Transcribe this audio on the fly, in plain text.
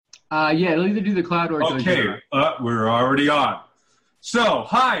Yeah, it'll either do the cloud or it goes Okay, zero. we're already on. So,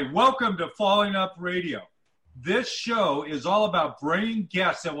 hi, welcome to Falling Up Radio. This show is all about bringing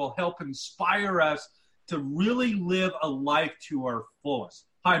guests that will help inspire us to really live a life to our fullest.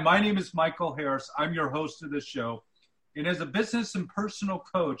 Hi, my name is Michael Harris. I'm your host of the show. And as a business and personal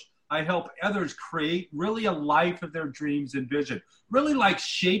coach, I help others create really a life of their dreams and vision. Really like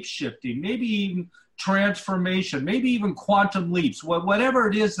shape-shifting, maybe even transformation, maybe even quantum leaps, whatever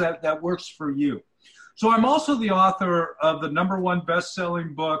it is that works for you. So I'm also the author of the #1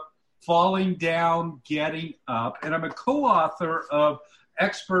 best-selling book, Falling Down, Getting Up, and I'm a co-author of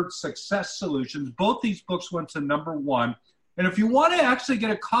Expert Success Solutions. Both these books went to #1. And if you want to actually get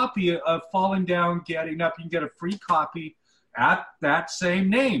a copy of Falling Down, Getting Up, you can get a free copy at that same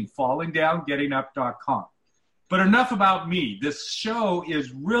name, fallingdowngettingup.com. But enough about me. This show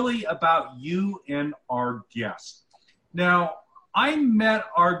is really about you and our guest. Now, I met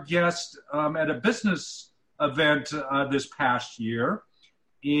our guest at a business event this past year,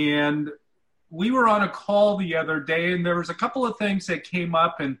 and we were on a call the other day, and there was a couple of things that came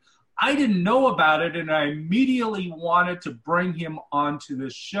up, and I didn't know about it, and I immediately wanted to bring him onto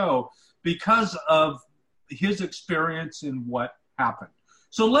this show because of his experience and what happened.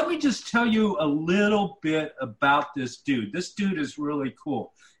 So let me just tell you a little bit about this dude. This dude is really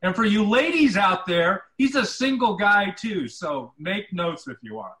cool. And for you ladies out there, he's a single guy too, so make notes if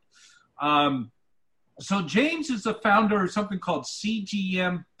you want. So James is the founder of something called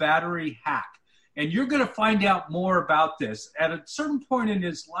CGM Battery Hack. And you're going to find out more about this. At a certain point in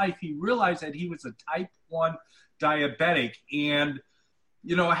his life, he realized that he was a type 1 diabetic. And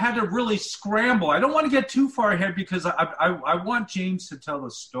I had to really scramble. I don't want to get too far ahead because I want James to tell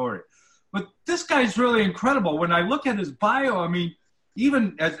the story. But this guy's really incredible. When I look at his bio, I mean,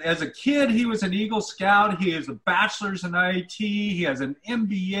 even as a kid, he was an Eagle Scout. He has a bachelor's in IT. He has an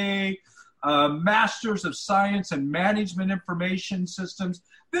MBA, Master's of Science and Management Information Systems.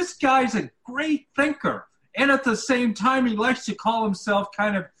 This guy's a great thinker. And at the same time, he likes to call himself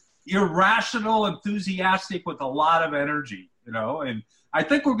kind of irrational, enthusiastic with a lot of energy, and I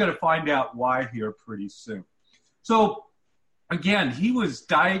think we're going to find out why here pretty soon. So, again, he was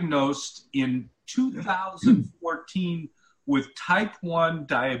diagnosed in 2014 with type 1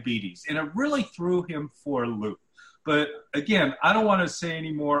 diabetes, and it really threw him for a loop. But, again, I don't want to say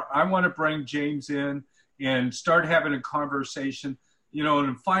any more. I want to bring James in and start having a conversation,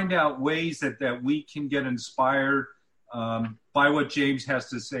 and find out ways that we can get inspired by what James has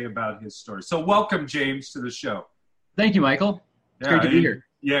to say about his story. So welcome, James, to the show. Thank you, Michael. It's great to be here.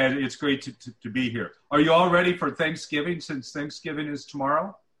 Yeah, it's great to be here. Are you all ready for Thanksgiving since Thanksgiving is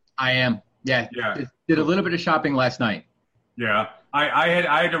tomorrow? I am. Yeah. Did a little bit of shopping last night. Yeah. I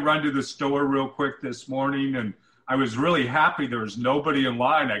had to run to the store real quick this morning, and I was really happy there was nobody in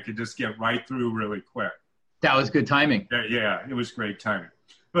line. I could just get right through really quick. That was good timing. Yeah, it was great timing.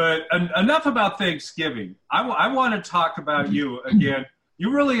 But enough about Thanksgiving. I want to talk about you again.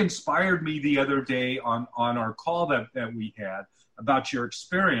 You really inspired me the other day on our call that we had about your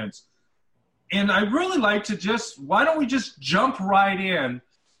experience. And I really like to why don't we just jump right in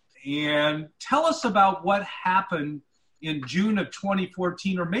and tell us about what happened in June of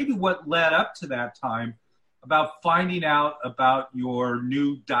 2014, or maybe what led up to that time, about finding out about your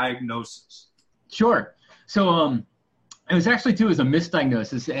new diagnosis. Sure. So it was actually, it was a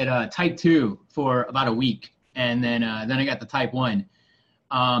misdiagnosis at type 2 for about a week. And then I got the type 1.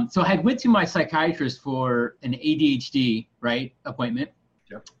 So I had went to my psychiatrist for an ADHD, appointment.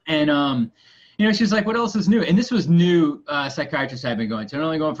 Yep. And, she's like, what else is new? And this was new psychiatrist I've been going to. I'm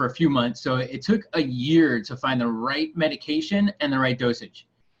only going for a few months. So it took a year to find the right medication and the right dosage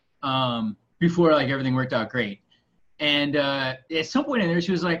before everything worked out great. And at some point in there,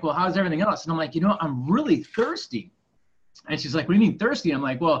 she was like, well, how's everything else? And I'm like, I'm really thirsty. And she's like, what do you mean thirsty? I'm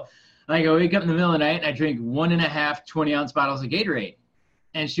like, well, I wake up in the middle of the night and I drink 1.5 20-ounce bottles of Gatorade.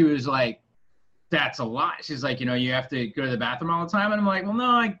 And she was like, that's a lot. She's like, you have to go to the bathroom all the time. And I'm like, well, no,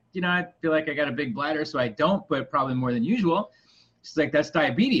 I feel like I got a big bladder, so I don't, but probably more than usual. She's like, that's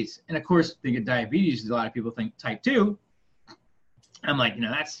diabetes. And of course, think of diabetes, a lot of people think type 2. I'm like,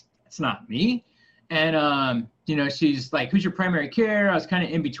 that's not me. And, she's like, who's your primary care? I was kind of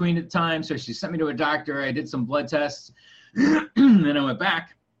in between at the time. So she sent me to a doctor. I did some blood tests. Then I went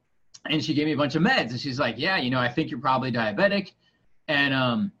back and she gave me a bunch of meds. And she's like, yeah, I think you're probably diabetic. And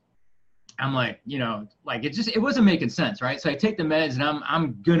I'm like, it wasn't making sense, right? So I take the meds and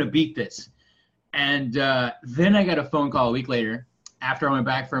I'm gonna beat this. And then I got a phone call a week later after I went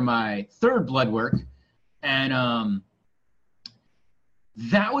back for my third blood work, and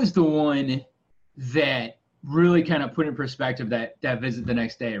that was the one that really kind of put in perspective that visit the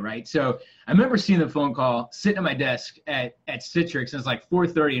next day, right? So I remember seeing the phone call, sitting at my desk at Citrix, and it's like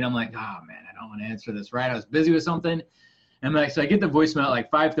 4:30, and I'm like, oh man, I don't want to answer this, right? I was busy with something. And I'm like, so I get the voicemail at like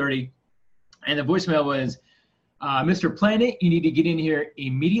 5:30, and the voicemail was, Mr. Planet, you need to get in here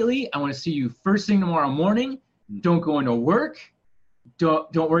immediately. I want to see you first thing tomorrow morning. Don't go into work.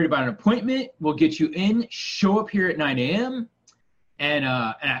 Don't worry about an appointment. We'll get you in. Show up here at 9 a.m. And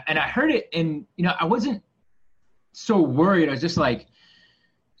I heard it, and I wasn't so worried. I was just like,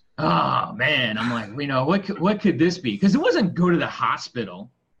 oh man. I'm like, what could this be? Because it wasn't go to the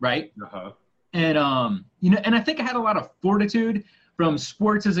hospital, right? Uh-huh. And and I think I had a lot of fortitude from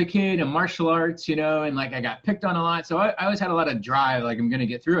sports as a kid and martial arts, and like I got picked on a lot, so I always had a lot of drive. Like I'm gonna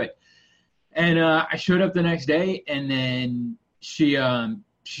get through it. And I showed up the next day, and then she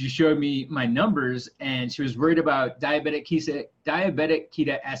showed me my numbers, and she was worried about diabetic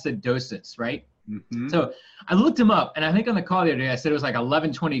ketoacidosis, right? Mm-hmm. So I looked him up, and I think on the call the other day I said it was like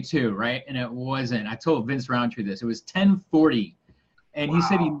 1122, right? And it wasn't. I told Vince Roundtree this. It was 1040, and Wow. He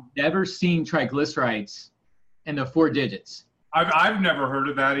said he'd never seen triglycerides in the 4 digits. I've never heard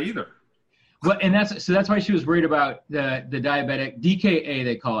of that either. Well, and that's why she was worried about the diabetic DKA,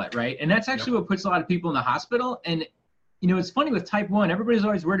 they call it, right? And that's actually what puts a lot of people in the hospital. And it's funny with type 1, everybody's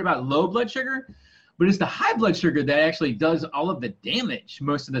always worried about low blood sugar, but it's the high blood sugar that actually does all of the damage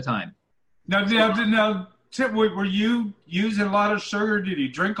most of the time. Now, Tim, were you using a lot of sugar? Did you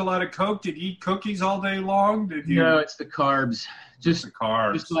drink a lot of Coke? Did you eat cookies all day long? No, it's the carbs. Just the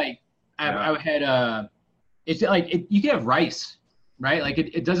carbs. Just like I had it's like you can have rice, right? Like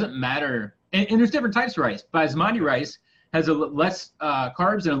it doesn't matter. And there's different types of rice. Basmati rice has less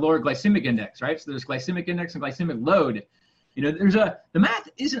carbs and a lower glycemic index, right? So there's glycemic index and glycemic load. The math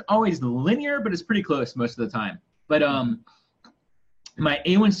isn't always linear, but it's pretty close most of the time. But my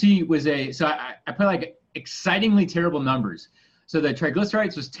A1C was so I put like excitingly terrible numbers. So the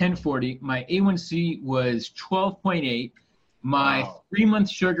triglycerides was 1040. My A1C was 12.8. My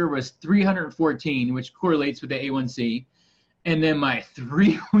 3-month sugar was 314, which correlates with the A1C. And then my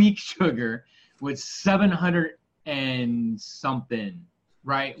 3-week sugar was 700 and something,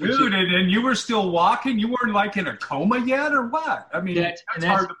 right? Dude, and you were still walking? You weren't like in a coma yet or what? I mean, that's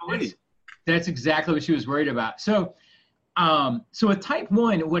hard to believe. That's exactly what she was worried about. So with type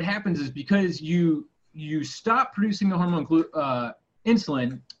 1, what happens is because you stop producing the hormone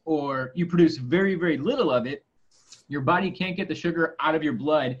insulin, or you produce very, very little of it, your body can't get the sugar out of your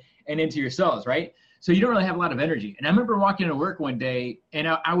blood and into your cells, right? So you don't really have a lot of energy. And I remember walking into work one day, and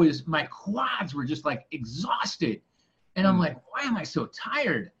my quads were just like exhausted. And I'm like, why am I so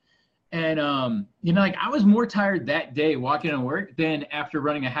tired? And, like I was more tired that day walking into work than after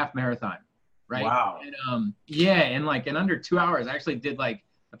running a half marathon, right? Wow. And, and like in under 2 hours, I actually did I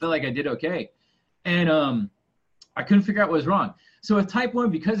felt like I did okay. And I couldn't figure out what was wrong. So with type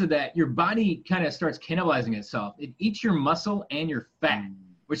 1, because of that, your body kind of starts cannibalizing itself. It eats your muscle and your fat,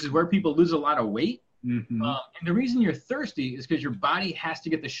 which is where people lose a lot of weight. Mm-hmm. And the reason you're thirsty is because your body has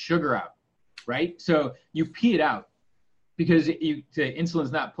to get the sugar out, right? So you pee it out because the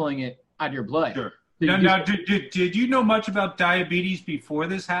insulin's not pulling it out of your blood. Sure. So now, did you know much about diabetes before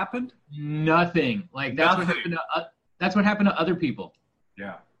this happened? Nothing. Like that's what happened to other people.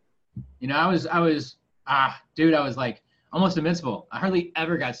 Yeah. I was I was like almost invincible. I hardly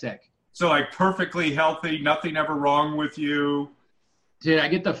ever got sick. So like perfectly healthy, nothing ever wrong with you. Dude, I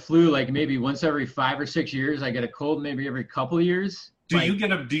get the flu like maybe once every 5 or 6 years. I get a cold maybe every couple of years. Do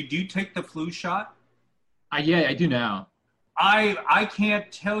you take the flu shot? Yeah, I do now. I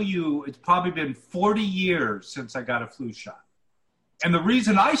can't tell you, it's probably been 40 years since I got a flu shot. And the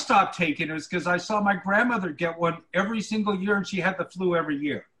reason I stopped taking it is because I saw my grandmother get one every single year, and she had the flu every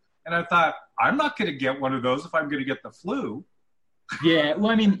year. And I thought, I'm not going to get one of those if I'm going to get the flu. Yeah, well,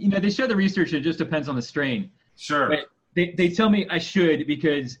 I mean, they show the research, it just depends on the strain. Sure. But they tell me I should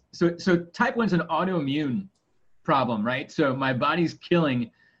because so type 1 is an autoimmune problem, right? So my body's killing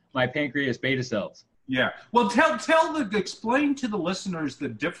my pancreas beta cells. Yeah. Well, explain to the listeners the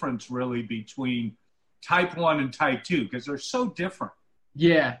difference really between type 1 and type 2, because they're so different.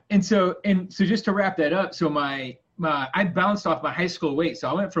 Yeah. And so just to wrap that up, so I bounced off my high school weight. So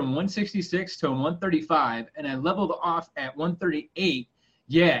I went from 166 to 135, and I leveled off at 138.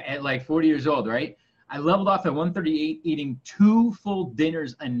 Yeah, at like 40 years old, right? I leveled off at 138, eating 2 full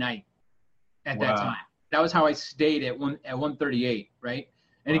dinners a night at that time. That was how I stayed at 138, right?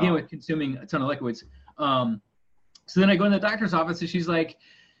 And again, with consuming a ton of liquids. So then I go in the doctor's office, and she's like,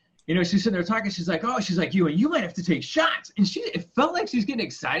 she's sitting there talking. She's like, you might have to take shots. And it felt like she's getting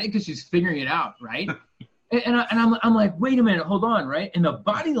excited because she's figuring it out, right? I'm like, wait a minute, hold on, right? And the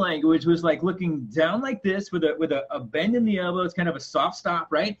body language was like looking down like this with a bend in the elbow. It's kind of a soft stop,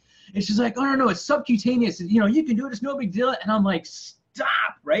 right? And she's like, oh, no, it's subcutaneous. You know, you can do it. It's no big deal. And I'm like, stop,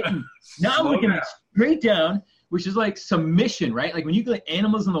 right? And now I'm looking straight down, which is like submission, right? Like when you get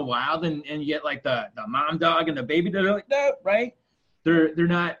animals in the wild and you get like the mom dog and the baby, they're like, no, right? They're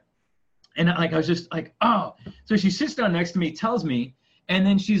not. And like I was just like, oh. So she sits down next to me, tells me, and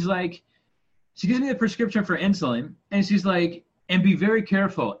then she's like, she gives me the prescription for insulin, and she's like, and be very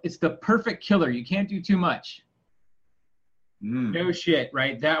careful. It's the perfect killer. You can't do too much. No shit,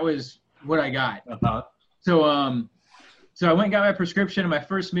 right? That was what I got. Uh-huh. So I went and got my prescription. My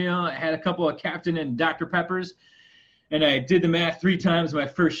first meal, I had a couple of Captain and Dr. Peppers, and I did the math 3 times my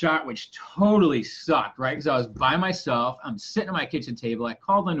first shot, which totally sucked, right? Because I was by myself. I'm sitting at my kitchen table. I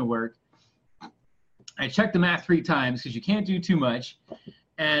called into work. I checked the math 3 times because you can't do too much.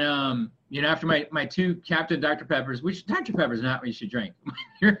 And, you know, after my 2 Captain Dr. Peppers, which Dr. Pepper is not what you should drink.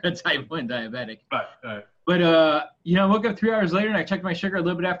 You're a type 1 diabetic. Right. But, you know, I woke up 3 hours later and I checked my sugar a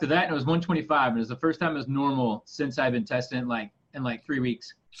little bit after that, and it was 125. And it was the first time it was normal since I've been testing in like 3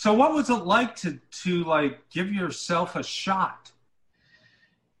 weeks. So what was it like to like give yourself a shot?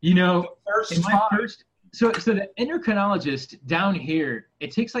 You know, the first so the endocrinologist down here,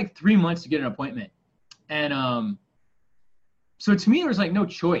 it takes like 3 months to get an appointment. And so to me, there was like no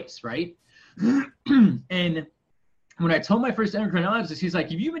choice, right? And when I told my first endocrinologist, he's like,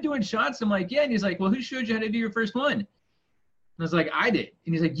 have you been doing shots? I'm like, yeah. And he's like, well, who showed you how to do your first one? And I was like, I did.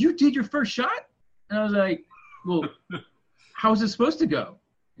 And he's like, you did your first shot? And I was like, well, how was it supposed to go?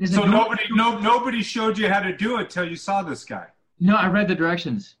 So like, nobody showed you how to do it till you saw this guy. No, I read the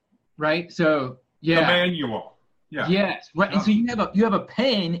directions, right? So yeah, the manual. Yeah. Yes, right. Oh. And so you have a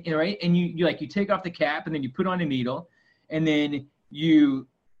pen, right? And you take off the cap and then you put on a needle, and then you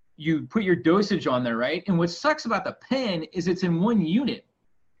put your dosage on there, right? And what sucks about the pen is it's in 1 unit.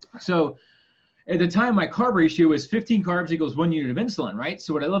 So at the time, my carb ratio was 15 carbs equals 1 unit of insulin, right?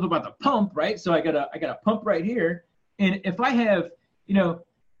 So what I love about the pump, right? So I got a pump right here, and if I have, you know,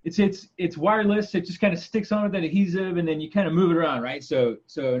 it's wireless. It just kind of sticks on with that adhesive, and then you kind of move it around, right? So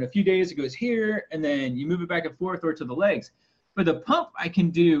in a few days it goes here, and then you move it back and forth or to the legs. But the pump, I can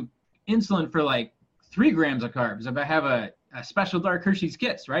do insulin for like 3 grams of carbs if I have a special dark Hershey's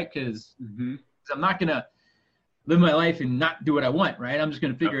Kiss, right? Because I'm not gonna live my life and not do what I want, right? I'm just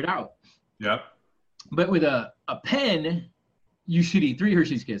gonna figure it out. Yep. But with a pen, you should eat 3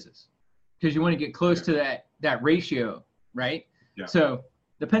 Hershey's Kisses because you want to get close to that ratio, right? Yeah. So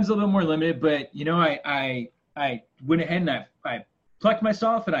the pen's a little bit more limited, but you know, I went ahead and I plucked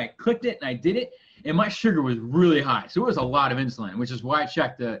myself and I clicked it and I did it, and my sugar was really high. So it was a lot of insulin, which is why I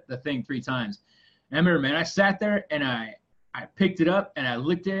checked the thing 3 times. And I remember, man, I sat there and I picked it up and I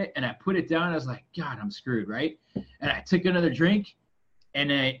looked at it and I put it down. And I was like, God, I'm screwed, right? And I took another drink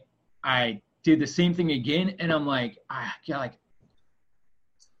and I did the same thing again. And I'm like,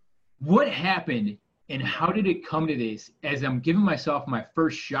 what happened? And how did it come to this as I'm giving myself my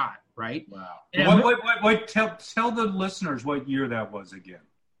first shot, right? Wow. Wait, tell the listeners what year that was again.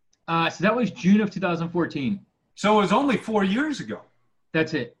 So that was June of 2014. So it was only 4 years ago.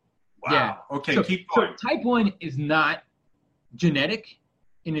 That's it. Wow. Yeah. Okay, keep going. So type 1 is not genetic,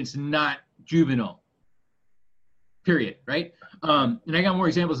 and it's not juvenile, period, right? And I got more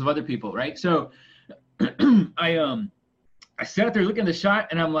examples of other people, right? So I sat out there looking at the shot,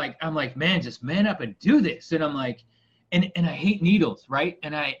 and I'm like, man, just man up and do this. And I'm like, and I hate needles, right?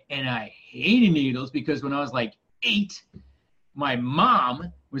 And I hated needles because when I was like 8, my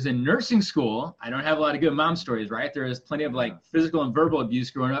mom was in nursing school. I don't have a lot of good mom stories, right? There was plenty of like physical and verbal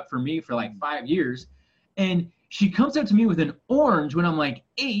abuse growing up for me for like 5 years. And she comes up to me with an orange when I'm like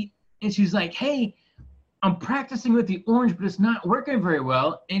 8, and she's like, hey, I'm practicing with the orange, but it's not working very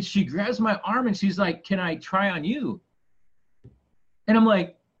well. And she grabs my arm and she's like, can I try on you? And I'm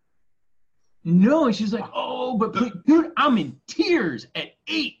like, no. And she's like, oh, but please. Dude, I'm in tears at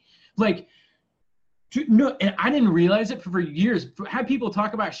 8. Like, no, and I didn't realize it for years. I had people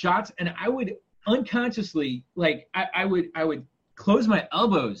talk about shots, and I would unconsciously, like, I would close my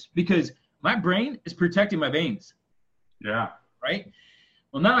elbows because my brain is protecting my veins. Yeah. Right?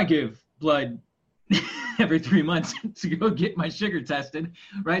 Well, now I give blood every 3 months to go get my sugar tested,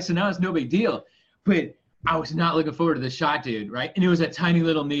 right? So now it's no big deal. But I was not looking forward to the shot, dude, right? And it was a tiny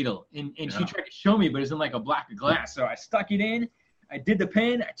little needle. And she tried to show me, but it's in like a block of glass. So I stuck it in. I did the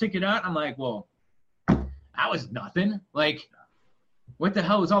pen. I took it out. I'm like, well, that was nothing. Like, what the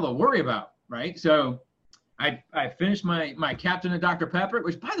hell was all the worry about, right? So I finished my Captain and Dr. Pepper,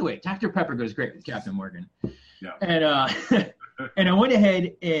 which, by the way, Dr. Pepper goes great with Captain Morgan. Yeah. And And I went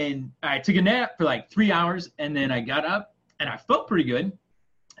ahead and I took a nap for like 3 hours, and then I got up and I felt pretty good.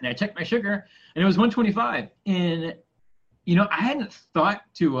 And I checked my sugar, and it was 125. And, I hadn't thought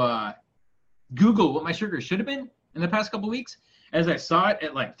to Google what my sugar should have been in the past couple of weeks, as I saw it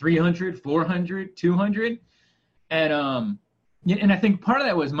at like 300, 400, 200. And I think part of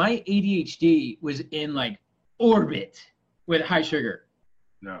that was my ADHD was in like orbit with high sugar.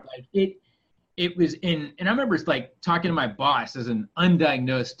 No. Like it was in, and I remember like talking to my boss as an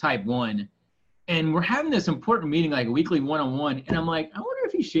undiagnosed type 1, and we're having this important meeting, like a weekly one-on-one, and I'm like, I wonder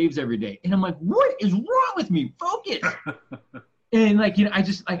if he shaves every day. And I'm like, what is wrong with me? Focus. And like, I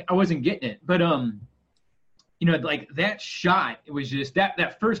just like, I wasn't getting it. But like that shot, it was just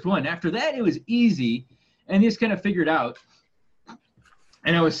that first one. After that, it was easy, and just kind of figured out.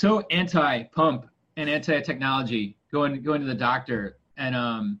 And I was so anti-pump and anti-technology going to the doctor.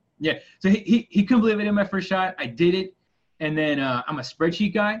 And so he couldn't believe I did my first shot. I did it. And then I'm a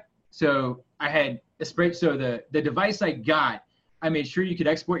spreadsheet guy. So I had a spreadsheet. So the device I got, I made sure you could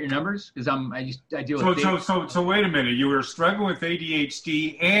export your numbers because I deal with data. So wait a minute. You were struggling with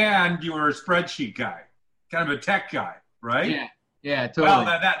ADHD and you were a spreadsheet guy, kind of a tech guy, right? Yeah, totally.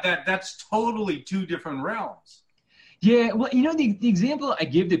 Well, that's totally two different realms. Yeah, well, the example I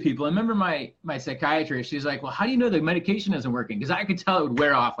give to people, I remember my psychiatrist, she's like, well, how do you know the medication isn't working? Because I could tell it would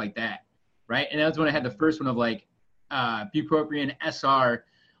wear off like that, right? And that was when I had the first one of like bupropion SR,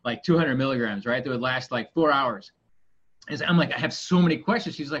 like 200 milligrams, right? That would last like 4 hours. And I'm like, I have so many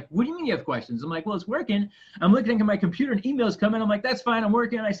questions. She's like, what do you mean you have questions? I'm like, well, it's working. I'm looking at my computer and emails coming. I'm like, that's fine. I'm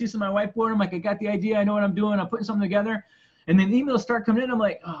working. I see some of my whiteboard. I'm like, I got the idea. I know what I'm doing. I'm putting something together. And then the emails start coming in. I'm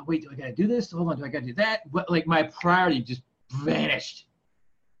like, oh, wait, do I got to do this? Hold on, do I got to do that? But like my priority just vanished.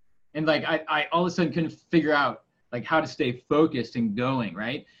 And like I all of a sudden couldn't figure out like how to stay focused and going,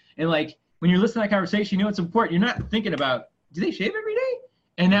 right? And like when you're listening to that conversation, it's important. You're not thinking about, do they shave every day?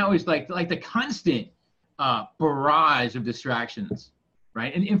 And that was like the constant barrage of distractions,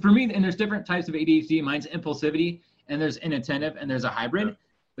 right? And for me, and there's different types of ADHD. Mine's impulsivity, and there's inattentive, and there's a hybrid,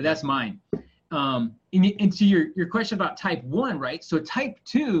 but that's mine. And to your question about type 1, right? So type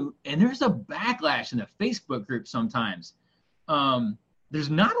 2, and there's a backlash in the Facebook group sometimes. There's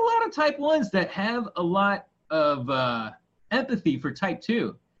not a lot of type 1s that have a lot of empathy for type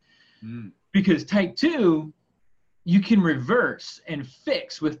 2. Because type 2, you can reverse and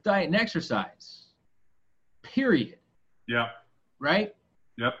fix with diet and exercise. Period. Yeah. Right?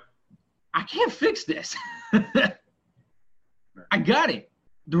 Yep. I can't fix this. I got it.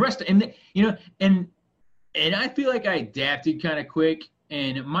 The rest, and I feel like I adapted kind of quick,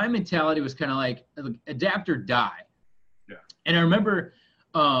 and my mentality was kind of like adapt or die. Yeah. And I remember,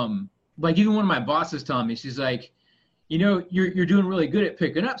 like even one of my bosses telling me, she's like, you're doing really good at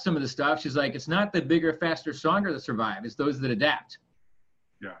picking up some of the stuff. She's like, it's not the bigger, faster, stronger that survive. It's those that adapt.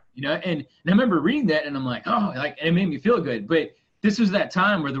 Yeah. And I remember reading that, and I'm like, oh, like, and it made me feel good. But this was that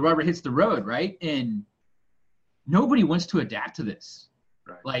time where the rubber hits the road, right? And nobody wants to adapt to this.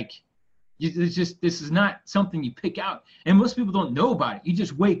 Right. Like, this is not something you pick out. And most people don't know about it. You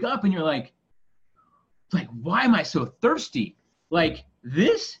just wake up and you're like, why am I so thirsty? Like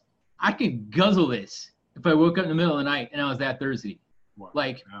this, I could guzzle this if I woke up in the middle of the night and I was that thirsty. Wow.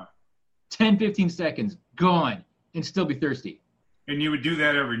 Like 10, 15 seconds, gone, and still be thirsty. And you would do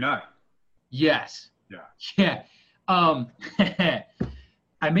that every night? Yes. Yeah. I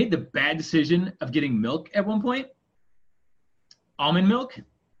made the bad decision of getting milk at one point. Almond milk.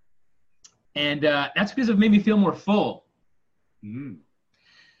 And that's because it made me feel more full.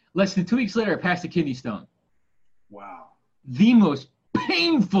 Less than 2 weeks later, I passed a kidney stone. Wow. The most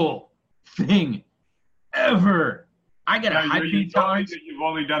painful thing ever. I got a high pain tolerance. You've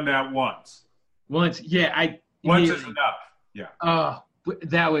only done that once. Once, yeah. Once is enough. Yeah.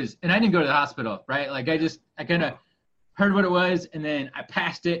 That was, and I didn't go to the hospital, right? Like I kind of heard what it was, and then I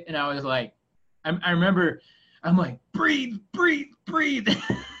passed it, and I was like, I remember, I'm like, breathe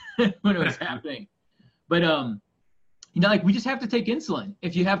when it was happening. But like we just have to take insulin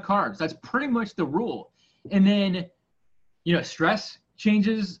if you have carbs. That's pretty much the rule. And then, stress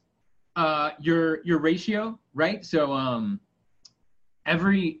changes your ratio, right? So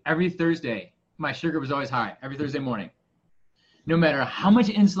every Thursday, my sugar was always high every Thursday morning. No matter how much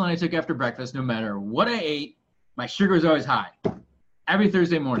insulin I took after breakfast, no matter what I ate, my sugar was always high every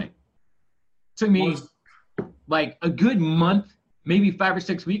Thursday morning. It took me like a good month, maybe 5 or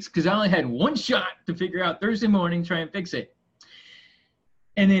 6 weeks, because I only had one shot to figure out Thursday morning, try and fix it.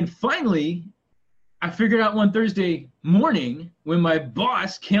 And then finally, I figured out one Thursday morning when my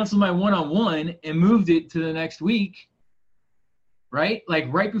boss canceled my one-on-one and moved it to the next week, right? Like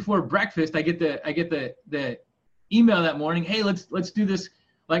right before breakfast, I get the email that morning, hey, let's do this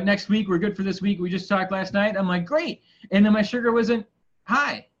like next week. We're good for this week. We just talked last night. I'm like, great. And then my sugar wasn't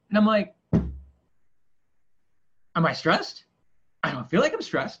high. And I'm like, am I stressed? I don't feel like I'm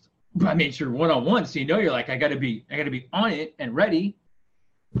stressed. But I made sure one-on-one, so you're like, I gotta be on it and ready.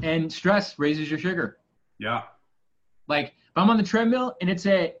 And stress raises your sugar. Yeah. Like if I'm on the treadmill and it's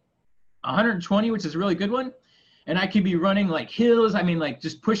at 120, which is a really good one, and I could be running like hills, I mean like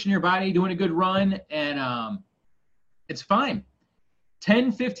just pushing your body, doing a good run, and it's fine.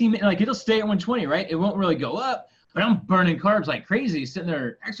 10, 15 minutes, like it'll stay at 120, right? It won't really go up, but I'm burning carbs like crazy, sitting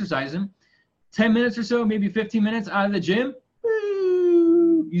there exercising. 10 minutes or so, maybe 15 minutes out of the gym,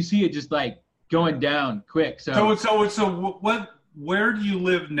 you see it just like going down quick. So where do you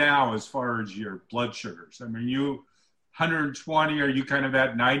live now as far as your blood sugars? I mean, you 120, are you kind of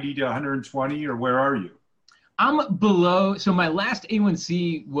at 90 to 120, or where are you? I'm below. So my last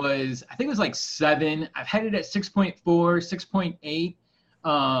A1C was, I think it was like 7. I've had it at 6.4, 6.8.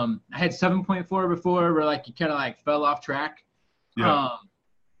 I had 7.4 before where like you kind of like fell off track. Yeah.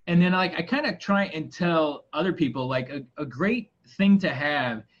 And then like I kind of try and tell other people like a great thing to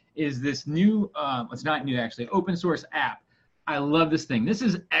have is this new, it's not new actually, open source app. I love this thing. This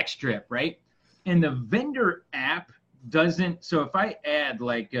is X-Strip, right? And the vendor app doesn't, so if I add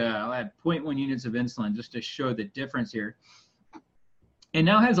like, I'll add 0.1 units of insulin just to show the difference here. It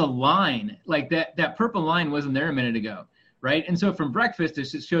now has a line, like that purple line wasn't there a minute ago, right? And so from breakfast, it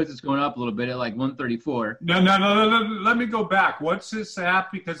just shows it's going up a little bit at like 134. No, let me go back. What's this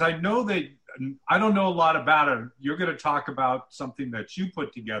app? Because I know I don't know a lot about it. You're going to talk about something that you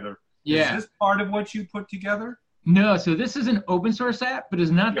put together. Yeah. Is this part of what you put together? No, so this is an open source app, but it's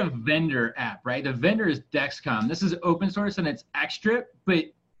not the vendor app, right? The vendor is Dexcom. This is open source and it's X-Strip, but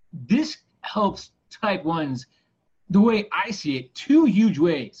this helps type 1s the way I see it, 2 huge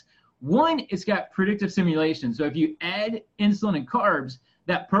ways. One, it's got predictive simulation. So if you add insulin and carbs,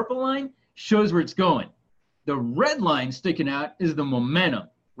 that purple line shows where it's going. The red line sticking out is the momentum,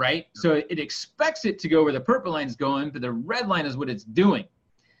 right? So it expects it to go where the purple line is going, but the red line is what it's doing.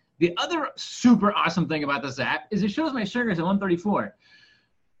 The other super awesome thing about this app is it shows my sugars at 134.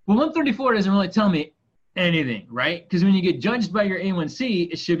 Well, 134 doesn't really tell me anything, right? Because when you get judged by your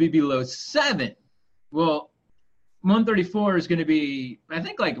A1C, it should be below 7. Well, 134 is going to be, I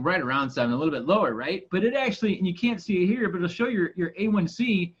think, like right around 7, a little bit lower, right? But it actually, and you can't see it here, but it'll show your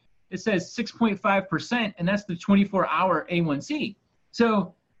A1C. It says 6.5%, and that's the 24-hour A1C.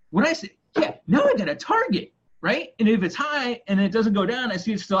 So when I say, yeah, now I got a target. Right? And if it's high and it doesn't go down, I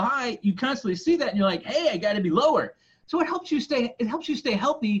see it's still high, you constantly see that and you're like, hey, I got to be lower. So it helps you stay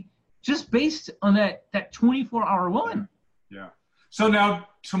healthy just based on that 24-hour one. Yeah. So now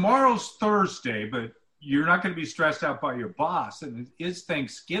tomorrow's Thursday, but you're not going to be stressed out by your boss, and it is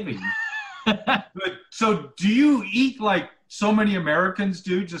Thanksgiving. But so do you eat like so many Americans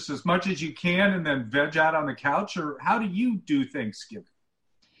do, just as much as you can and then veg out on the couch, or how do you do Thanksgiving?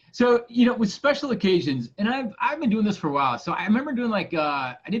 So, with special occasions, and I've been doing this for a while. So I remember doing like,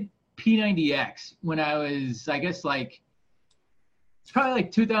 I did P90X when I was, I guess like, it's probably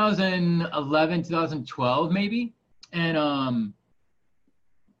like 2011, 2012 maybe. And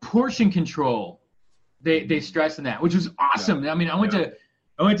portion control, they stress in that, which was awesome. Yeah. I mean, I went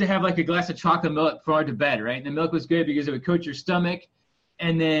to have like a glass of chocolate milk before I went to bed, right? And the milk was good because it would coat your stomach.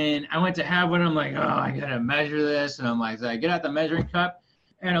 And then I went to have one, I'm like, oh, I got to measure this. And I'm like, so I get out the measuring cup.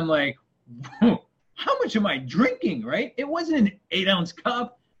 And I'm like, how much am I drinking, right? It wasn't an 8-ounce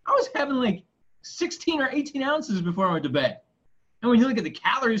cup. I was having like 16 or 18 ounces before I went to bed. And when you look at the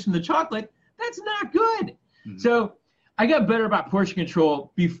calories from the chocolate, that's not good. Mm-hmm. So I got better about portion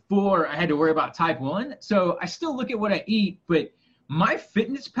control before I had to worry about type 1. So I still look at what I eat, but my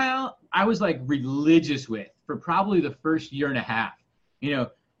MyFitnessPal, I was like religious with for probably the first year and a half, and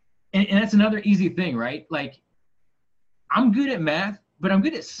that's another easy thing, right? Like I'm good at math, but I'm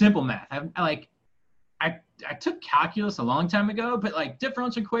good at simple math. I took calculus a long time ago, but like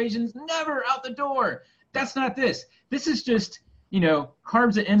differential equations, never out the door. That's not this. This is just,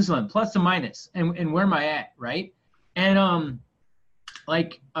 carbs and insulin, plus and minus, and where am I at, right? And and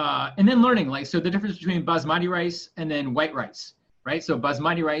then learning, so the difference between basmati rice and then white rice, right? So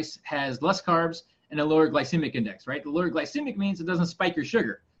basmati rice has less carbs and a lower glycemic index, right? The lower glycemic means it doesn't spike your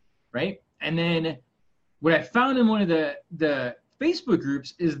sugar, right? And then what I found in one of the Facebook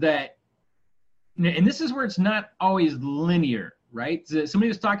groups is that, and this is where it's not always linear, right? So somebody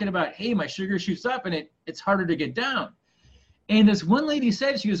was talking about, hey, my sugar shoots up and it's harder to get down. And this one lady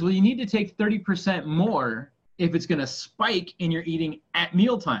said, she goes, well, you need to take 30% more if it's going to spike and you're eating at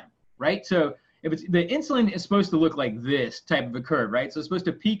mealtime, right? So if it's, the insulin is supposed to look like this type of a curve, right? So it's supposed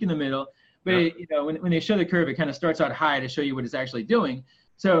to peak in the middle, But when they show the curve, it kind of starts out high to show you what it's actually doing.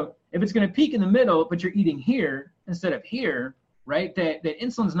 So if it's going to peak in the middle, but you're eating here instead of here, right? That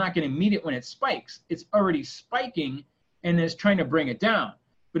insulin's not going to meet it when it spikes. It's already spiking and it's trying to bring it down.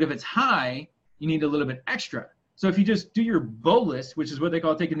 But if it's high, you need a little bit extra. So if you just do your bolus, which is what they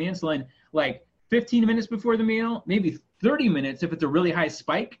call taking the insulin, like 15 minutes before the meal, maybe 30 minutes if it's a really high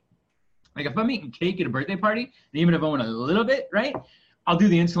spike. Like if I'm eating cake at a birthday party, and even if I want a little bit, right, I'll do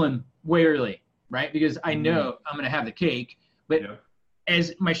the insulin way early, right? Because I know I'm going to have the cake. But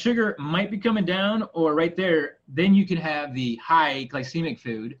as my sugar might be coming down or right there, then you can have the high glycemic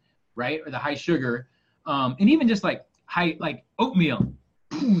food, right, or the high sugar. And even just like high, like oatmeal,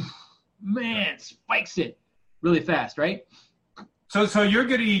 man, spikes it really fast, right? So you're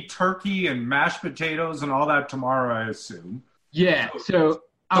going to eat turkey and mashed potatoes and all that tomorrow, I assume. Yeah. So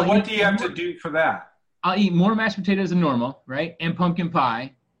what do you have to do for that? I'll eat more mashed potatoes than normal, right? And pumpkin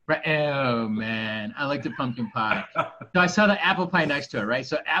pie. Right? Oh, man. I like the pumpkin pie. So I saw the apple pie next to it, right?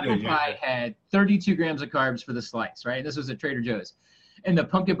 So apple pie had 32 grams of carbs for the slice, right? This was at Trader Joe's. And the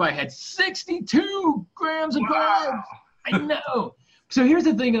pumpkin pie had 62 grams of carbs. I know. So here's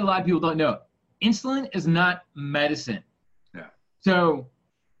the thing that a lot of people don't know. Insulin is not medicine. Yeah. So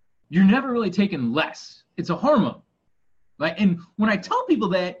you're never really taking less. It's a hormone. Right? And when I tell people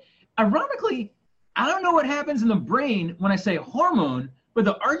that, ironically, I don't know what happens in the brain when I say hormone, but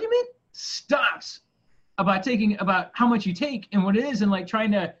the argument stops about how much you take and what it is and like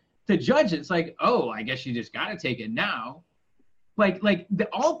trying to judge it. It's like, oh, I guess you just got to take it now. Like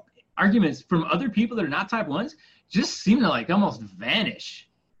all arguments from other people that are not type 1s just seem to like almost vanish.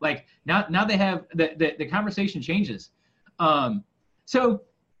 Like now they have the conversation changes. So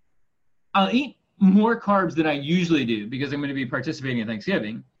I'll eat more carbs than I usually do because I'm going to be participating in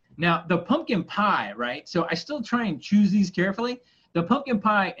Thanksgiving. Now the pumpkin pie, right? So I still try and choose these carefully. The pumpkin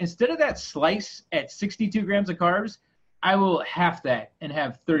pie, instead of that slice at 62 grams of carbs, I will half that and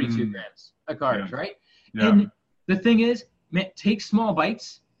have 32 grams of carbs, right? Yeah. And the thing is, man, take small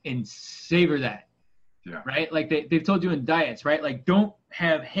bites and savor that. Yeah. Right? Like they've told you in diets, right? Like don't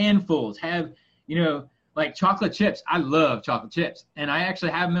have handfuls. Have, like chocolate chips. I love chocolate chips. And I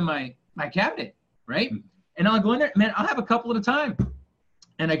actually have them in my cabinet, right? And I'll go in there, man, I'll have a couple at a time.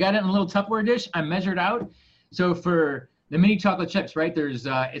 And I got it in a little Tupperware dish. I measured out. So for the mini chocolate chips, right, there's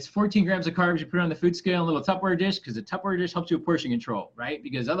it's 14 grams of carbs. You put it on the food scale in a little Tupperware dish because the Tupperware dish helps you with portion control, right?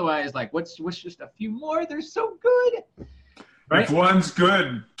 Because otherwise, like, what's just a few more? They're so good. Right? If one's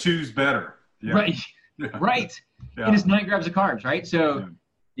good, two's better. Yeah. Right. Yeah. Right. Yeah. And it's 9 grams of carbs, right? So,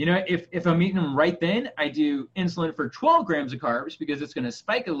 if I'm eating them right then, I do insulin for 12 grams of carbs because it's going to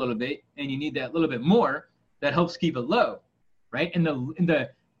spike a little bit and you need that little bit more. That helps keep it low, right? And the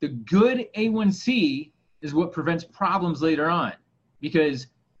good A1C is what prevents problems later on because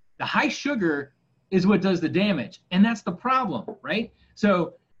the high sugar is what does the damage. And that's the problem, right?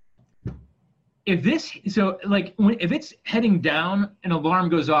 So if it's heading down, an alarm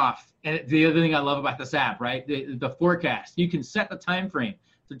goes off. And the other thing I love about this app, right? The forecast, you can set the time frame.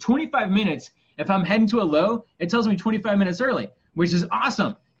 So 25 minutes, if I'm heading to a low, it tells me 25 minutes early, which is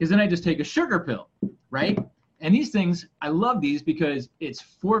awesome because then I just take a sugar pill, right? And these things, I love these because it's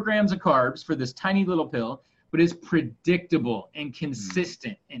 4 grams of carbs for this tiny little pill, but it's predictable and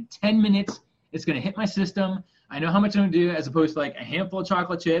consistent. In 10 minutes, it's going to hit my system. I know how much I'm going to do as opposed to like a handful of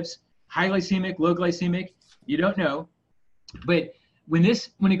chocolate chips, high glycemic, low glycemic. You don't know. But when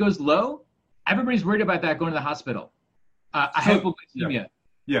it goes low, everybody's worried about that going to the hospital. Hypoglycemia.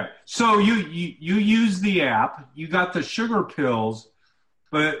 Yeah. So you use the app. You got the sugar pills.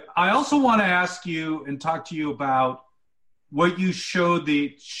 But I also want to ask you and talk to you about what you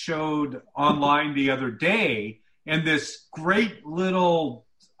showed online the other day and this great little,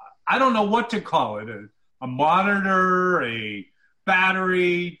 I don't know what to call it, a monitor, a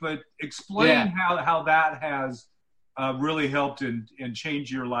battery, but explain how that has really helped and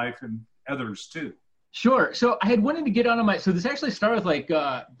changed your life and others too. Sure. So I had wanted to get so this actually started with like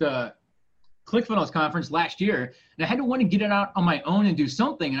the ClickFunnels conference last year, and I had to want to get it out on my own and do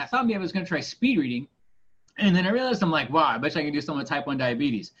something. And I thought maybe I was going to try speed reading. And then I realized I'm like, wow, I bet I can do something with type 1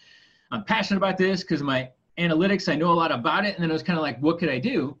 diabetes. I'm passionate about this because my analytics, I know a lot about it. And then I was kind of like, what could I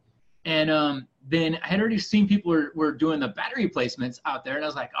do? And then I had already seen people were doing the battery placements out there. And I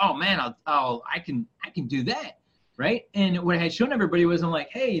was like, oh man, I can do that. Right. And what I had shown everybody was I'm like,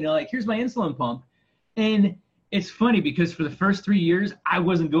 hey, like, here's my insulin pump. And it's funny because for the first 3 years, I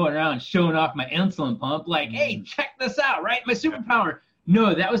wasn't going around showing off my insulin pump like, hey, check this out, right? My superpower.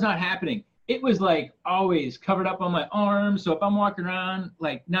 No, that was not happening. It was like always covered up on my arm. So if I'm walking around,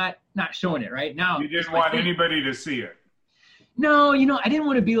 like not showing it right now. You didn't want anybody to see it. No, I didn't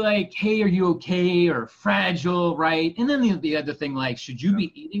want to be like, hey, are you okay? Or fragile, right? And then the other thing, like, should you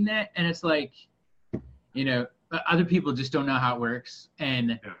be eating that? And it's like, other people just don't know how it works.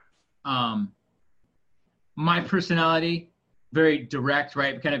 And my personality, very direct,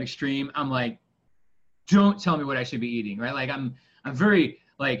 right? Kind of extreme. I'm like, don't tell me what I should be eating, right? Like I'm very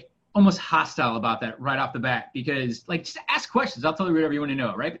like almost hostile about that right off the bat, because like just ask questions. I'll tell you whatever you want to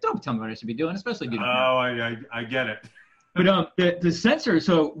know, right? But don't tell me what I should be doing, especially if you don't know. I get it. But the sensor,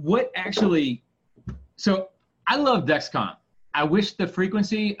 so I love Dexcom. I wish the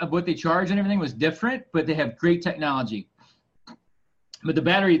frequency of what they charge and everything was different, but they have great technology. But the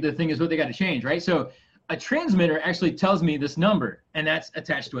battery, the thing is what they got to change, right? So a transmitter actually tells me this number, and that's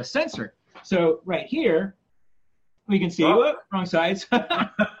attached to a sensor. So right here, we can see, wrong sides. There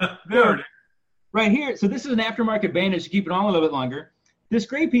it is. Right here, so this is an aftermarket bandage to keep it on a little bit longer. This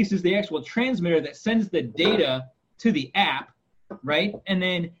gray piece is the actual transmitter that sends the data to the app, right? And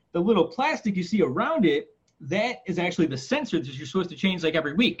then the little plastic you see around it, that is actually the sensor that you're supposed to change like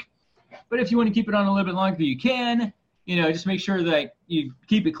every week. But if you want to keep it on a little bit longer, you can, just make sure that you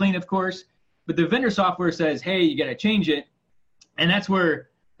keep it clean, of course. But the vendor software says, hey, you got to change it. And that's where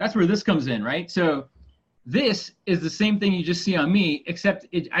this comes in, right? So this is the same thing you just see on me, except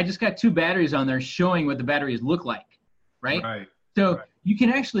I just got 2 batteries on there showing what the batteries look like, right? Right. So you can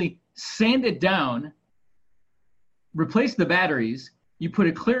actually sand it down, replace the batteries, you put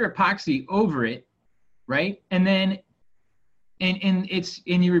a clear epoxy over it, right? And then and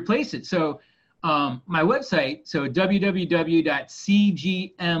you replace it. So my website, so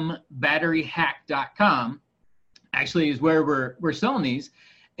www.cgmbatteryhack.com actually is where we're selling these.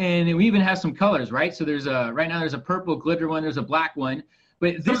 And we even have some colors, right? So right now there's a purple glitter one, there's a black one.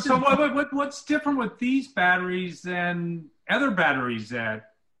 But what's different with these batteries than other batteries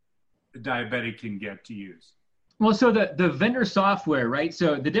that a diabetic can get to use? Well, so the vendor software, right?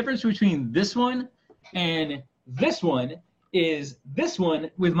 So the difference between this one and this one is this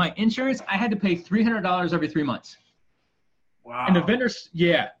one with my insurance, I had to pay $300 every 3 months. Wow. And the vendors,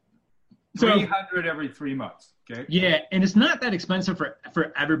 yeah. So, $300 every 3 months. Okay. Yeah, and it's not that expensive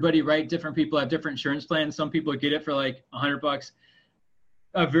for everybody, right? Different people have different insurance plans. Some people get it for like $100.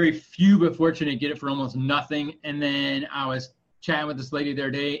 Very few but fortunate get it for almost nothing. And then I was chatting with this lady the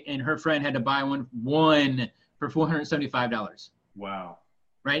other day, and her friend had to buy one for $475. Wow.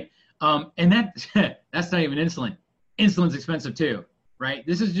 Right? And that's not even insulin. Insulin's expensive too, right?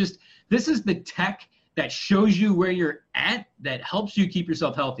 This is the tech that shows you where you're at, that helps you keep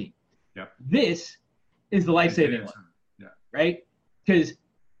yourself healthy. Yep. This is the life-saving one, right? Because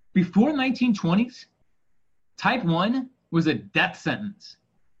before 1920s, type 1 was a death sentence.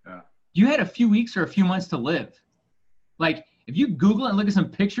 Yeah. You had a few weeks or a few months to live. Like, if you Google it and look at some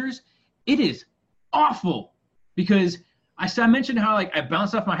pictures, it is awful. Because I mentioned how like I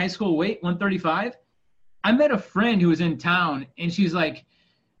bounced off my high school weight, 135. I met a friend who was in town, and she's like,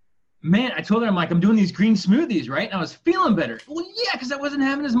 man, I told her, I'm doing these green smoothies, right? And I was feeling better. Well, yeah, because I wasn't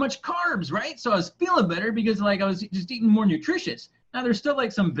having as much carbs, right? So I was feeling better because like I was just eating more nutritious. Now there's still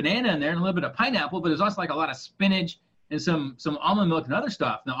like some banana in there and a little bit of pineapple, but there's also like a lot of spinach and some almond milk and other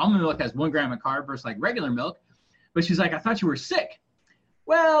stuff. Now almond milk has 1 gram of carb versus like regular milk. But she's like, I thought you were sick.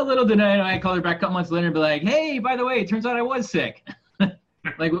 Well, little did I know, I called her back a couple months later and be like, hey, by the way, it turns out I was sick.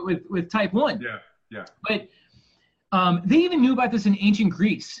 Like with type 1. Yeah. But they even knew about this in ancient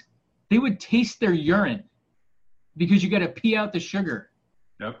Greece. They would taste their urine because you got to pee out the sugar.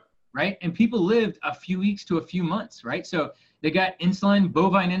 Yep. Right? And people lived a few weeks to a few months, right? So they got insulin,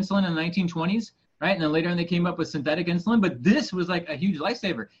 bovine insulin in the 1920s, right? And then later on they came up with synthetic insulin, but this was like a huge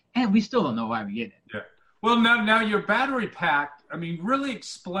lifesaver. And we still don't know why we get it. Yeah. Well, now your battery pack, really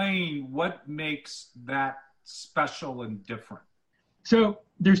explain what makes that special and different. So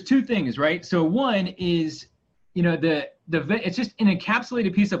there's 2 things, right? So one is, it's just an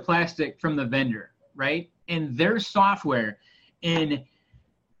encapsulated piece of plastic from the vendor, right? And their software. And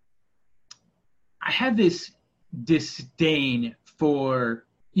I have this disdain for,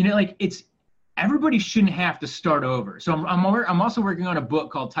 everybody shouldn't have to start over. So I'm also working on a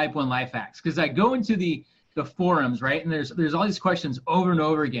book called Type 1 Life Hacks, because I go into the forums, right? And there's all these questions over and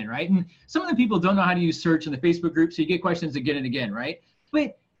over again, right? And some of the people don't know how to use search in the Facebook group, so you get questions again and again, right?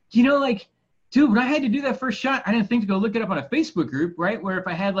 But, dude, when I had to do that first shot, I didn't think to go look it up on a Facebook group, right? Where if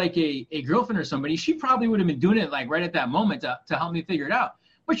I had like a girlfriend or somebody, she probably would have been doing it like right at that moment to help me figure it out.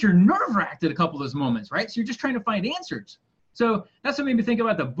 But you're nerve-wracked at a couple of those moments, right? So you're just trying to find answers. So that's what made me think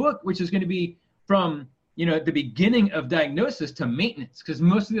about the book, which is going to be from, the beginning of diagnosis to maintenance, because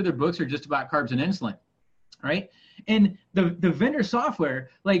most of the other books are just about carbs and insulin, right? And the vendor software,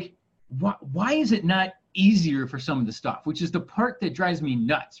 like, why is it not easier for some of the stuff, which is the part that drives me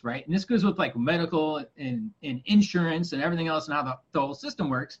nuts, right? And this goes with like medical and insurance and everything else and how the whole system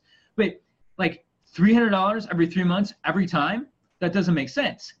works. But like $300 every 3 months, every time, that doesn't make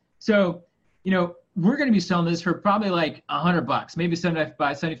sense. So, we're going to be selling this for probably like $100, maybe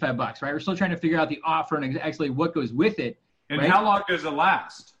 $75, right? We're still trying to figure out the offer and actually what goes with it. And right? how long does it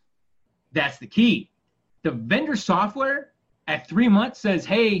last? That's the key. The vendor software at 3 months says,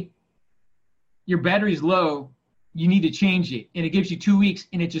 hey, your battery's low, you need to change it. And it gives you 2 weeks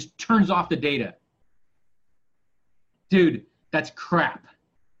and it just turns off the data. Dude, that's crap.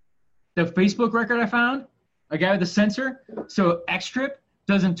 The Facebook record I found, a guy with a sensor, so XStrip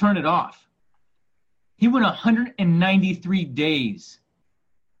doesn't turn it off. He went 193 days.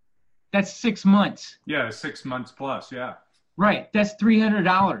 That's 6 months. Yeah, 6 months plus, yeah. Right, that's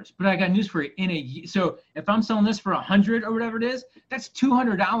 $300. But I got news for you. So if I'm selling this for $100 or whatever it is, that's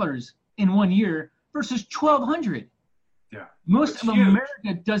 $200 in 1 year versus $1,200. Yeah. Most of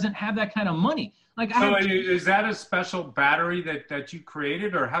America doesn't have that kind of money. Is that a special battery that you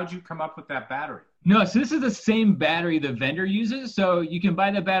created, or how'd you come up with that battery? No, so this is the same battery the vendor uses. So you can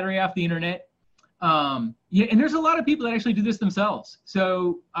buy the battery off the internet. And there's a lot of people that actually do this themselves.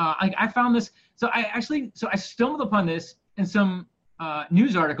 So I found this. So I stumbled upon this in some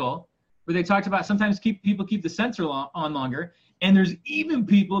news article where they talked about sometimes people keep the sensor on longer, and there's even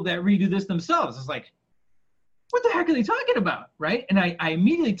people that redo this themselves. It's like, what the heck are they talking about, right? And I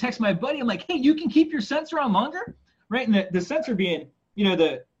immediately text my buddy. I'm like, hey, you can keep your sensor on longer, right? And the sensor being,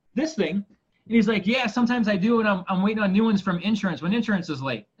 this thing. And he's like, yeah, sometimes I do, and I'm waiting on new ones from insurance when insurance is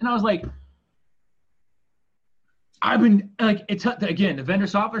late. And I was like, I've been like, again, the vendor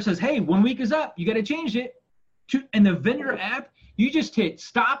software says, hey, 1 week is up, you got to change it. And the vendor app, you just hit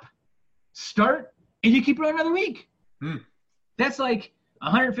stop, start, and you keep it on another week. That's like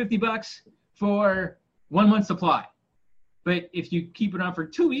 $150 for 1 month supply. But if you keep it on for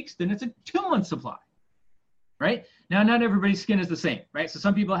 2 weeks, then it's a 2 month supply, right? Now, not everybody's skin is the same, right? So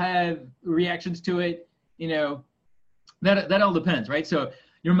some people have reactions to it, that all depends, right? So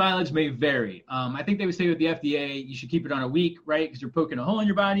your mileage may vary. I think they would say with the FDA, you should keep it on a week, right? Because you're poking a hole in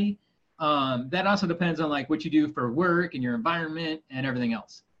your body. That also depends on like what you do for work and your environment and everything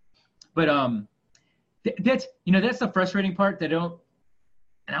else. But that's the frustrating part that I don't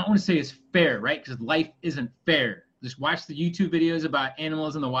want to say is fair, right? Because life isn't fair. Just watch the YouTube videos about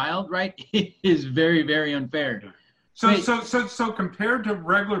animals in the wild, right? It is very, very unfair. So compared to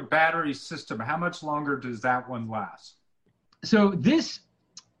regular battery system, how much longer does that one last? So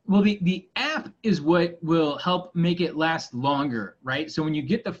the app is what will help make it last longer, right? So when you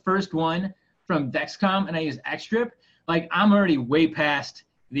get the first one from Dexcom and I use XStrip, like I'm already way past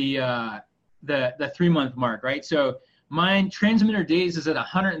the 3 month mark, right? So mine transmitter days is at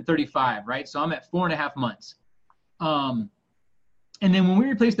 135, right? So I'm at 4.5 months. And then when we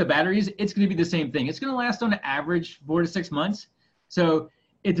replace the batteries, it's going to be the same thing. It's going to last on average 4 to 6 months. So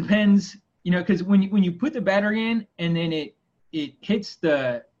it depends, because when you put the battery in and then it hits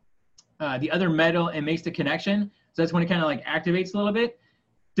the other metal and makes the connection. So that's when it kind of like activates a little bit.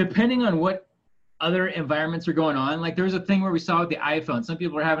 Depending on what other environments are going on, like there was a thing where we saw with the iPhone, some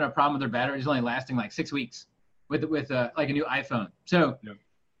people are having a problem with their batteries only lasting like 6 weeks with like a new iPhone. So,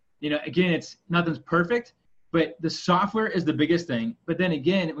 again, nothing's perfect, but the software is the biggest thing. But then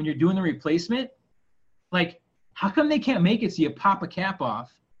again, when you're doing the replacement, like how come they can't make it so you pop a cap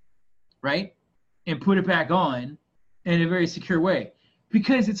off, right, and put it back on in a very secure way?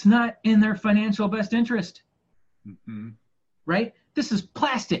 Because it's not in their financial best interest, right? This is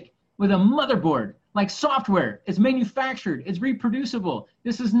plastic with a motherboard, like software. It's manufactured. It's reproducible.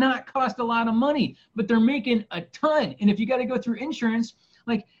 This does not cost a lot of money, but they're making a ton. And if you got to go through insurance,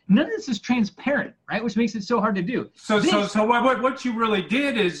 like none of this is transparent, right? Which makes it so hard to do. So what you really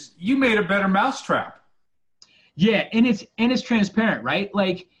did is you made a better mousetrap. Yeah, and it's transparent, right?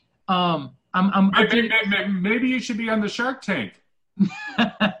 Like maybe you should be on the Shark Tank.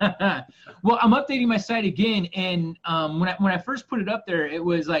 Well, I'm updating my site again, and when I first put it up there, it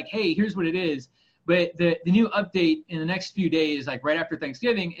was like, hey, here's what it is. But the new update in the next few days, like right after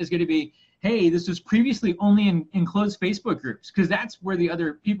Thanksgiving, is going to be, hey, this was previously only in closed Facebook groups, because that's where the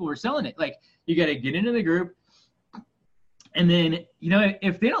other people were selling it. Like you got to get into the group, and then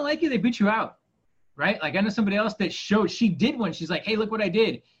if they don't like you, they boot you out, right? Like I know somebody else that she did one. She's like, hey, look what I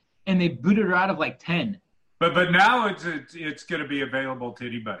did, and they booted her out of like 10. But now it's going to be available to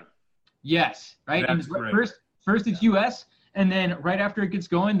anybody. Yes, right. That's and great. First it's U.S. and then right after it gets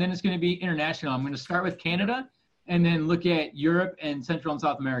going, then it's going to be international. I'm going to start with Canada and then look at Europe and Central and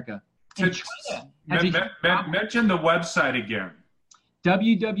South America. And China mention the website again.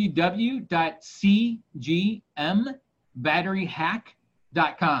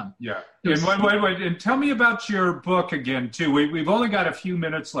 www.cgmbatteryhack.com. Yeah. And wait. And tell me about your book again, too. We've only got a few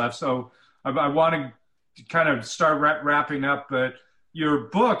minutes left, so I want to kind of start wrapping up. But your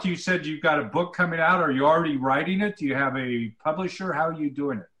book, you said you've got a book coming out. Are you already writing it? Do you have a publisher? How are you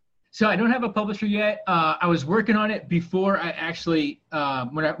doing it? So I don't have a publisher yet. I was working on it before I actually,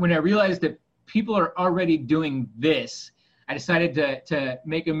 when I realized that people are already doing this, I decided to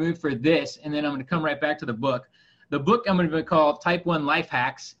make a move for this, and then I'm going to come right back to the book. The book I'm going to call Type 1 Life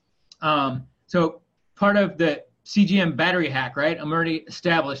Hacks. So part of the CGM battery hack, right? I'm already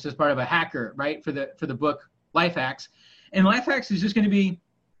established as part of a hacker, right? For the book Life Hacks, and Life Hacks is just going to be,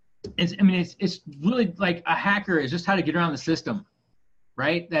 it's really like a hacker is just how to get around the system,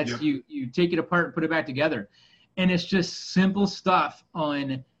 right? That's you take it apart and put it back together, and it's just simple stuff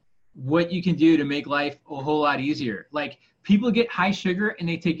on what you can do to make life a whole lot easier. Like people get high sugar and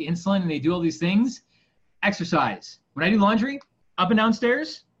they take insulin and they do all these things. Exercise. When I do laundry, up and down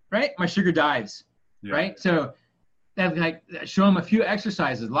stairs, right? My sugar dives, right? So that like show them a few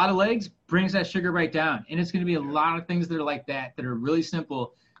exercises, a lot of legs brings that sugar right down. And it's going to be a lot of things that are like that are really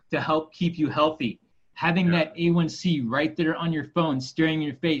simple to help keep you healthy. Having that A1C right there on your phone, staring in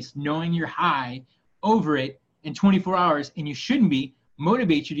your face, knowing you're high over it in 24 hours, and you shouldn't be,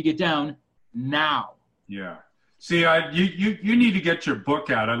 motivates you to get down now. Yeah. See, you need to get your book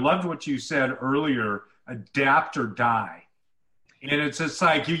out. I loved what you said earlier, adapt or die. And it's just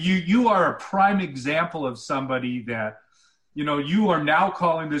like you are a prime example of somebody that, you are now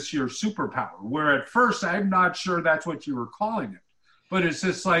calling this your superpower, where at first I'm not sure that's what you were calling it. But it's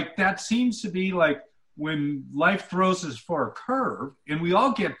just like, that seems to be like when life throws us for a curve, and we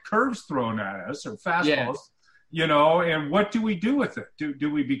all get curves thrown at us or fastballs, and what do we do with it?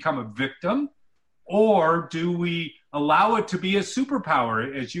 Do we become a victim, or do we allow it to be a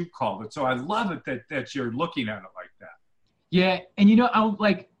superpower, as you called it? So I love it that you're looking at it like that. Yeah. And, I'm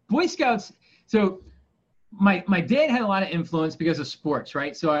like Boy Scouts. So my dad had a lot of influence because of sports,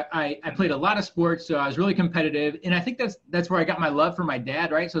 right? So I played a lot of sports. So I was really competitive. And I think that's where I got my love for my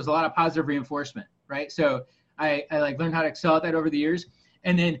dad, right? So there's a lot of positive reinforcement, right? So I like learned how to excel at that over the years.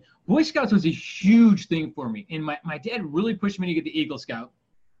 And then Boy Scouts was a huge thing for me. And my dad really pushed me to get the Eagle Scout.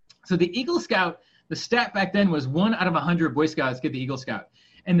 So the Eagle Scout, the stat back then was 1 out of 100 Boy Scouts get the Eagle Scout.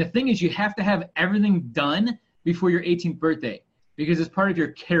 And the thing is, you have to have everything done before your 18th birthday because it's part of your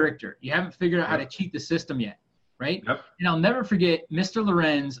character. You haven't figured out how to cheat the system yet, right? Yep. And I'll never forget Mr.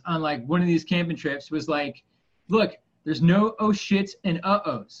 Lorenz on like one of these camping trips was like, look, there's no oh shits and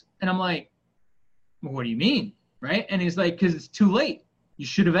uh-ohs. And I'm like, well, what do you mean, right? And he's like, because it's too late. You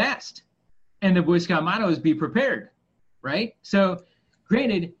should have asked. And the Boy Scout motto is be prepared, right? So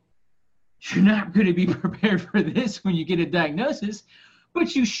granted, you're not going to be prepared for this when you get a diagnosis,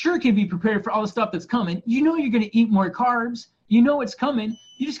 but you sure can be prepared for all the stuff that's coming. You know you're going to eat more carbs. You know it's coming.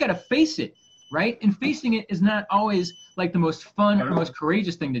 You just got to face it, right? And facing it is not always like the most fun or most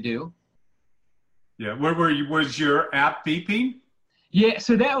courageous thing to do. Yeah. Where were you? Was your app beeping? Yeah.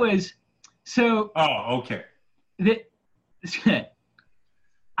 So that was so. Oh, okay.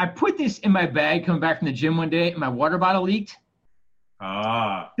 I put this in my bag coming back from the gym one day, and my water bottle leaked.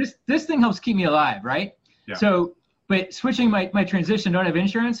 Ah. This thing helps keep me alive, right? Yeah. So, but switching my transition, don't have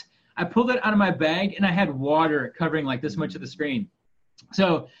insurance, I pulled it out of my bag, and I had water covering like this much of the screen.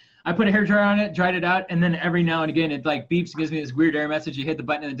 So I put a hairdryer on it, dried it out, and then every now and again it like beeps and gives me this weird error message. You hit the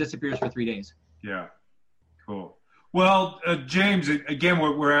button and it disappears for 3 days. Yeah. Cool. Well, James, again,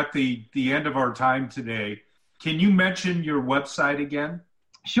 we're at the end of our time today. Can you mention your website again?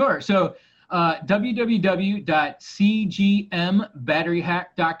 Sure. So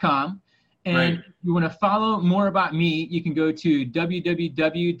www.cgmbatteryhack.com. And if you want to follow more about me, you can go to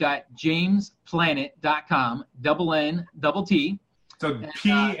www.jamesplanet.com, N-T. So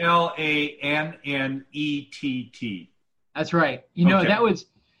Planett. That's right. You know, that was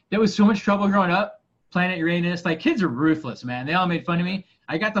so much trouble growing up. Planet Uranus. Like, kids are ruthless, man. They all made fun of me.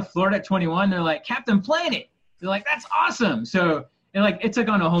 I got to Florida at 21. They're like, Captain Planet. They're like, that's awesome. So, and like, it took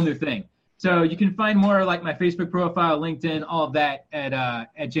on a whole new thing. So you can find more like my Facebook profile, LinkedIn, all of that at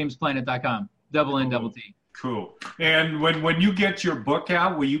jamesplanet.com, N-T. Cool. And when you get your book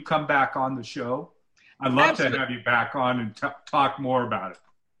out, will you come back on the show? I'd love to have you back on and talk more about it.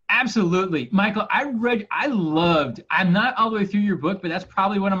 Absolutely. Michael, I'm not all the way through your book, but that's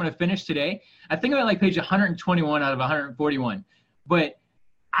probably what I'm going to finish today. I think I'm at like page 121 out of 141. But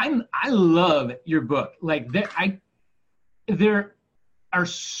I love your book. Like there are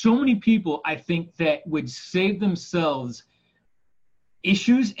so many people, I think, that would save themselves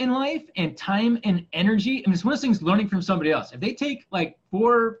issues in life and time and energy. And it's one of those things learning from somebody else. If they take like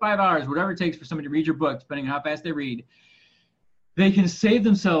 4 or 5 hours, whatever it takes for somebody to read your book, depending on how fast they read, they can save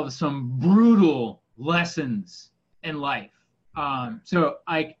themselves some brutal lessons in life. So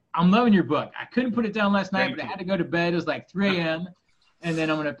I'm loving your book. I couldn't put it down last night, but I had to go to bed. It was like 3 a.m. And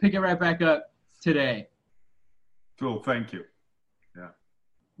then I'm going to pick it right back up today. Cool. Thank you. Yeah.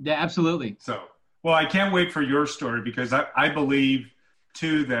 Yeah, absolutely. So, well, I can't wait for your story because I believe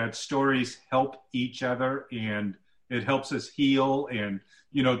too that stories help each other and it helps us heal. And,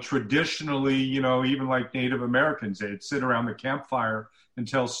 you know, traditionally, you know, even like Native Americans, they'd sit around the campfire and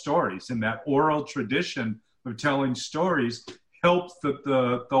tell stories, and that oral tradition of telling stories helps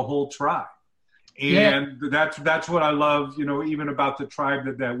the whole tribe. And that's what I love, you know, even about the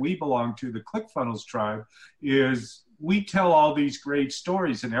tribe that we belong to, the ClickFunnels tribe, is we tell all these great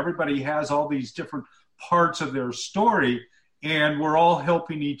stories and everybody has all these different parts of their story, and we're all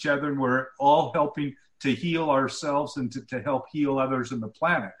helping each other and we're all helping to heal ourselves and to help heal others in the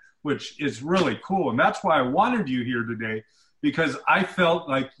planet, which is really cool. And that's why I wanted you here today, because I felt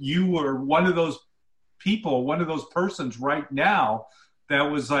like you were one of those people, one of those persons right now that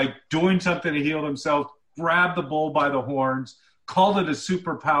was like doing something to heal themselves, grabbed the bull by the horns, called it a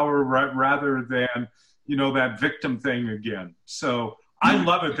superpower rather than, you know, that victim thing again. So I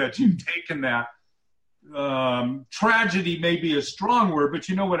love it that you've taken that tragedy, may be a strong word, but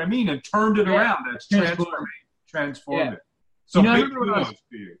you know what I mean, and turned it around. That's transformed it. So you know, big kudos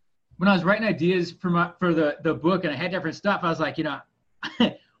to you. When I was writing ideas for the book and I had different stuff, I was like, you know,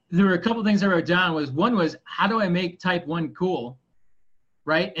 there were a couple things I wrote down. One was, how do I make type 1 cool?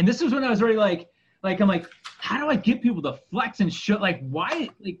 Right. And this was when I was already like, I'm like, how do I get people to flex and show, like, why,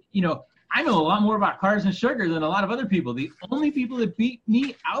 like, you know, I know a lot more about carbs and sugar than a lot of other people. The only people that beat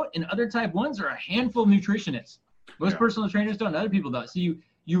me out in other type 1s are a handful of nutritionists. Most personal trainers don't, other people don't. So you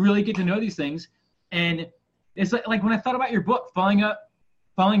really get to know these things. And it's like when I thought about your book, falling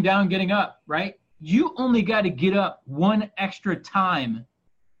down, getting up, right? You only got to get up one extra time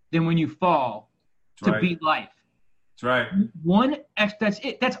than when you fall to beat life. That's right. That's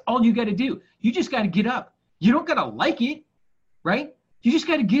it. That's all you got to do. You just got to get up. You don't got to like it, right? You just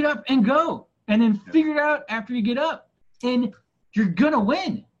got to get up and go, and then figure it out after you get up, and you're going to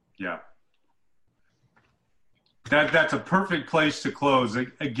win. Yeah. That's a perfect place to close.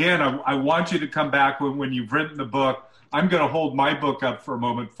 Again, I want you to come back when you've written the book. I'm going to hold my book up for a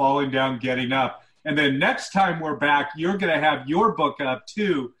moment, Falling Down, Getting Up. And then next time we're back, you're going to have your book up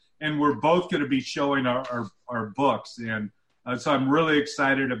too, and we're both going to be showing our books. And so I'm really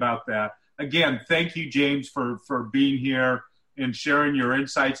excited about that. Again, thank you, James, for being here and sharing your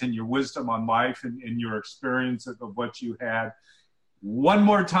insights and your wisdom on life and your experience of what you had. One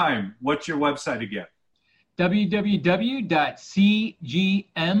more time, what's your website again?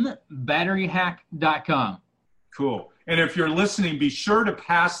 www.cgmbatteryhack.com. Cool. And if you're listening, be sure to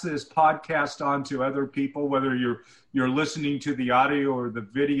pass this podcast on to other people, whether you're listening to the audio or the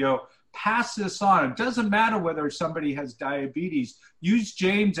video. Pass this on. It doesn't matter whether somebody has diabetes. Use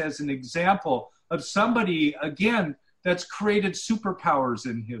James as an example of somebody, again, that's created superpowers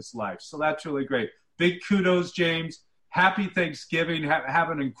in his life. So that's really great. Big kudos, James. Happy Thanksgiving.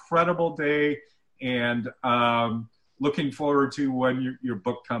 Have an incredible day. And looking forward to when your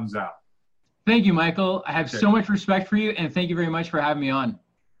book comes out. Thank you, Michael. I have so much respect for you, and thank you very much for having me on.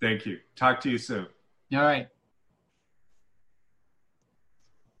 Thank you. Talk to you soon. All right.